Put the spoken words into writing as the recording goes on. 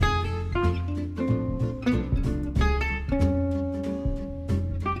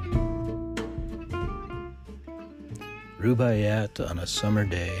Rubaiyat on a summer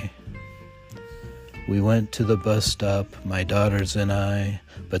day. We went to the bus stop, my daughters and I,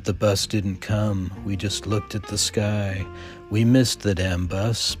 but the bus didn't come. We just looked at the sky. We missed the damn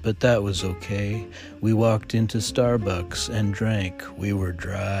bus, but that was okay. We walked into Starbucks and drank. We were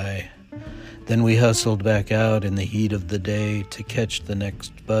dry. Then we hustled back out in the heat of the day to catch the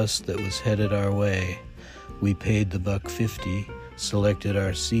next bus that was headed our way. We paid the $1.50, selected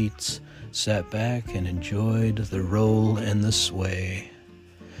our seats, sat back and enjoyed the roll and the sway.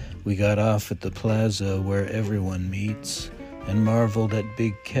 We got off at the plaza where everyone meets and marveled at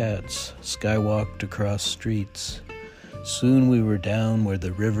big cats, skywalked across streets. Soon we were down where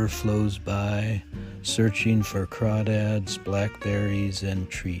the river flows by, searching for crawdads, blackberries, and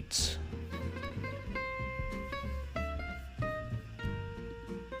treats.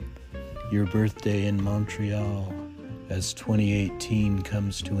 Your birthday in Montreal as 2018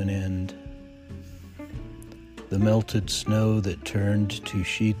 comes to an end. The melted snow that turned to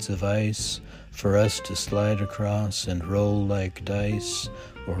sheets of ice for us to slide across and roll like dice,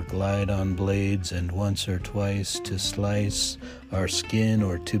 or glide on blades and once or twice to slice our skin,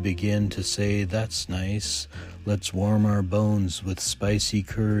 or to begin to say, "That's nice. Let's warm our bones with spicy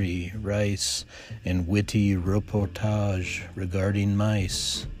curry, rice, and witty reportage regarding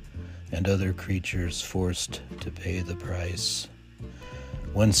mice and other creatures forced to pay the price."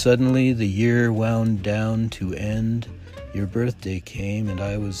 When suddenly the year wound down to end, your birthday came and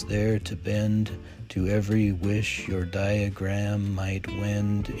I was there to bend to every wish your diagram might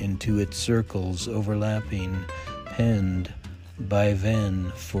wend into its circles overlapping, penned by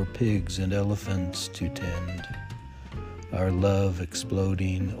Venn for pigs and elephants to tend. Our love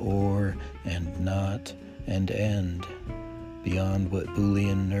exploding o'er and not and end, beyond what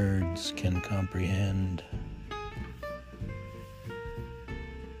Boolean nerds can comprehend.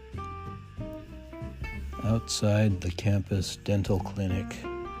 Outside the campus dental clinic.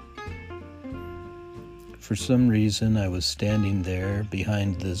 For some reason, I was standing there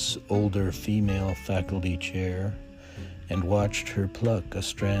behind this older female faculty chair and watched her pluck a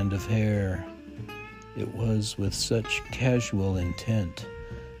strand of hair. It was with such casual intent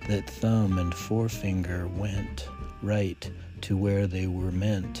that thumb and forefinger went right to where they were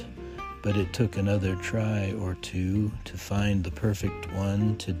meant, but it took another try or two to find the perfect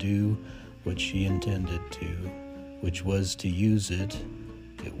one to do what she intended to, which was to use it.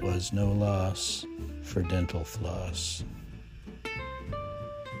 It was no loss for dental floss.